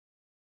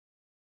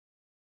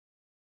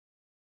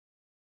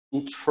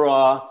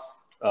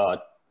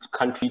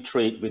intra-country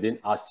trade within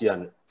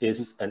ASEAN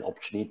is an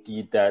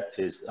opportunity that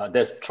is,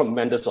 there's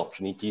tremendous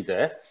opportunity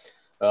there.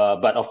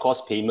 But of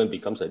course, payment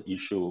becomes an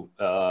issue.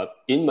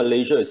 In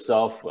Malaysia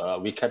itself,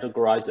 we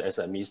categorize the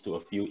SMEs to a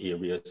few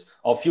areas,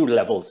 or a few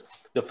levels.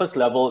 The first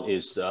level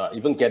is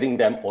even getting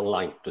them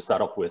online to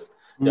start off with.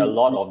 There are a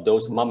lot of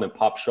those mom and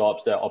pop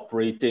shops that are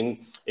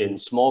operating in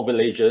small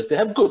villages. They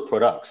have good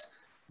products,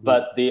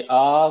 but they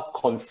are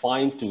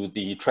confined to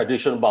the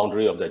traditional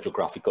boundary of the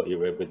geographical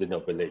area within a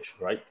village,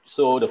 right?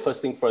 So the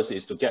first thing first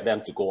is to get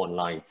them to go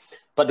online.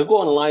 But to go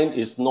online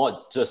is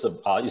not just,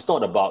 it's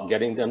not about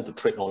getting them to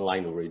trade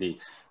online already.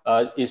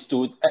 Is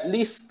to at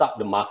least start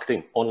the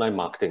marketing, online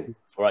marketing,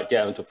 right?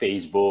 Get into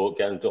Facebook,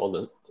 get into all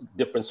the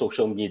different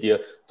social media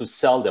to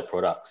sell their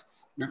products.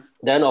 Yeah.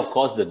 Then, of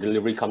course, the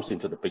delivery comes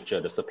into the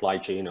picture, the supply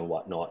chain and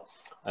whatnot.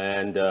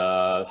 And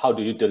how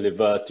do you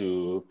deliver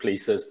to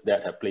places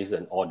that have placed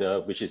an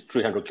order, which is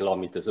 300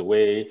 kilometers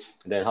away?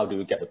 And then how do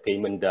you get the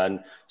payment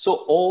done?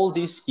 So all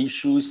these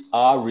issues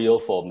are real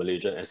for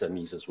Malaysian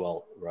SMEs as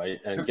well, right?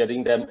 And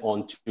getting them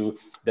onto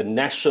the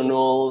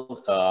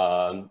national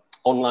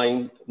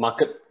online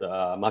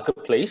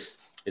marketplace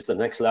is the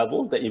next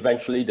level. That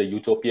eventually the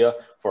utopia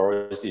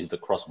for us is the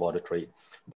cross-border trade.